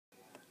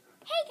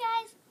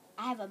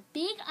I have a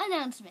big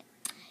announcement.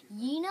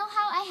 You know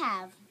how I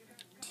have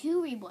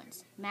 2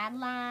 reborns,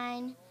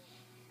 Madeline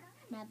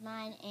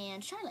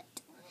and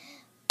Charlotte.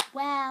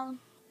 Well,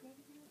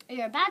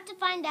 you're about to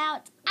find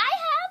out I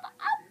have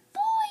a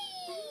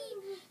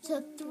boy!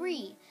 So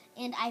 3,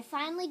 and I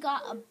finally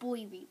got a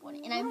boy reborn,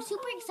 and I'm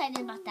super excited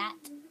about that.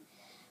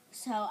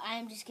 So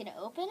I'm just going to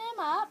open him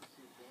up.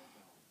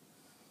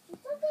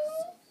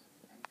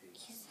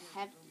 He's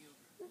heavy.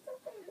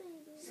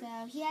 So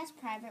he has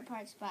private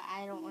parts, but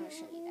I don't want to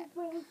show you that.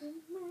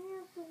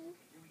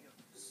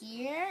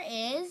 Here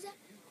is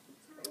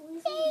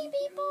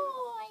baby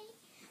boy.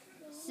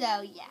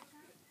 So yeah,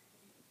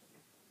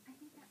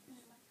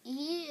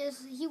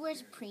 he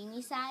wears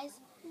preemie size.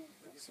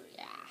 So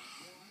yeah,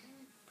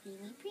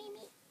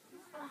 preemie.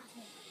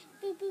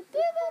 Boo, boo, boo, boo,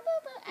 boo,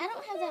 boo. I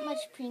don't have that much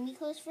preemie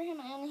clothes for him.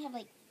 I only have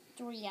like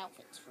 3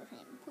 outfits for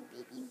him. Poor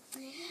baby.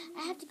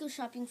 I have to go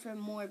shopping for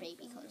more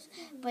baby clothes.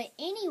 But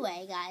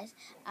anyway, guys,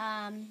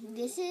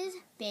 this is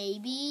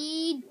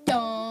baby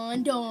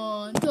Don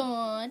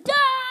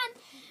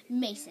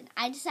Mason.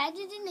 I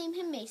decided to name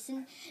him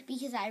Mason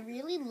because I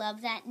really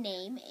love that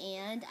name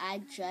and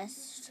I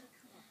just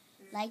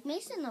like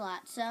Mason a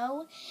lot.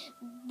 So,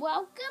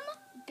 welcome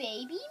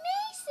baby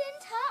Mason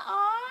to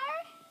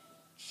our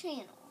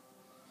channel.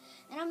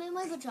 And I'm in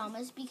my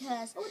pajamas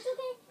because... Oh, it's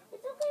okay.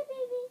 It's okay,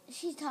 baby.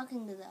 She's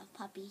talking to the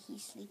puppy.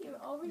 He's sleeping. You're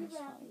already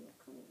wrapping.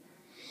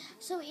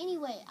 So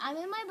anyway, I'm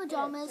in my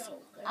pajamas.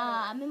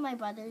 I'm in my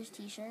brother's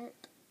t-shirt.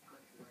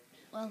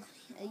 Well,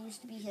 it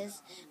used to be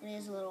his when he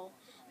was a little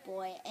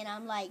boy. And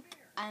I'm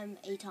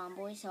a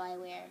tomboy, so I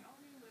wear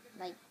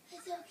like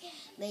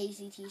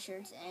lazy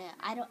t-shirts. And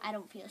I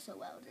don't feel so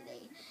well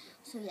today.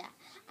 So yeah,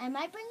 I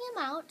might bring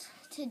him out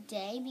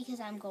today because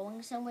I'm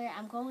going somewhere.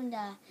 I'm going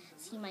to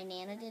see my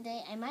Nana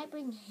today. I might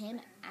bring him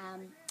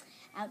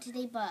out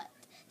today, but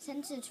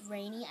since it's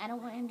rainy, I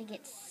don't want him to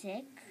get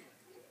sick.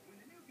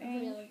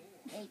 Really?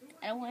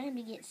 I don't want him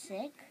to get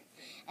sick.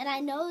 And I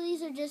know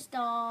these are just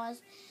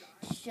dolls.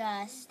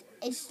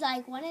 It's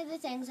like one of the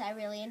things I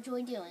really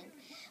enjoy doing,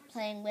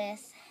 playing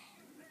with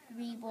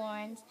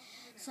reborns.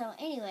 So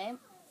anyway,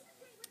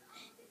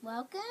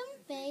 welcome,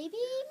 baby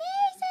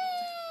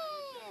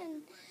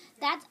Mason.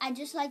 I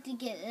just like to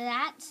get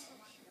that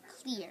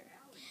clear.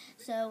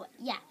 So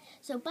yeah.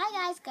 So bye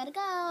guys, gotta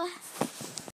go.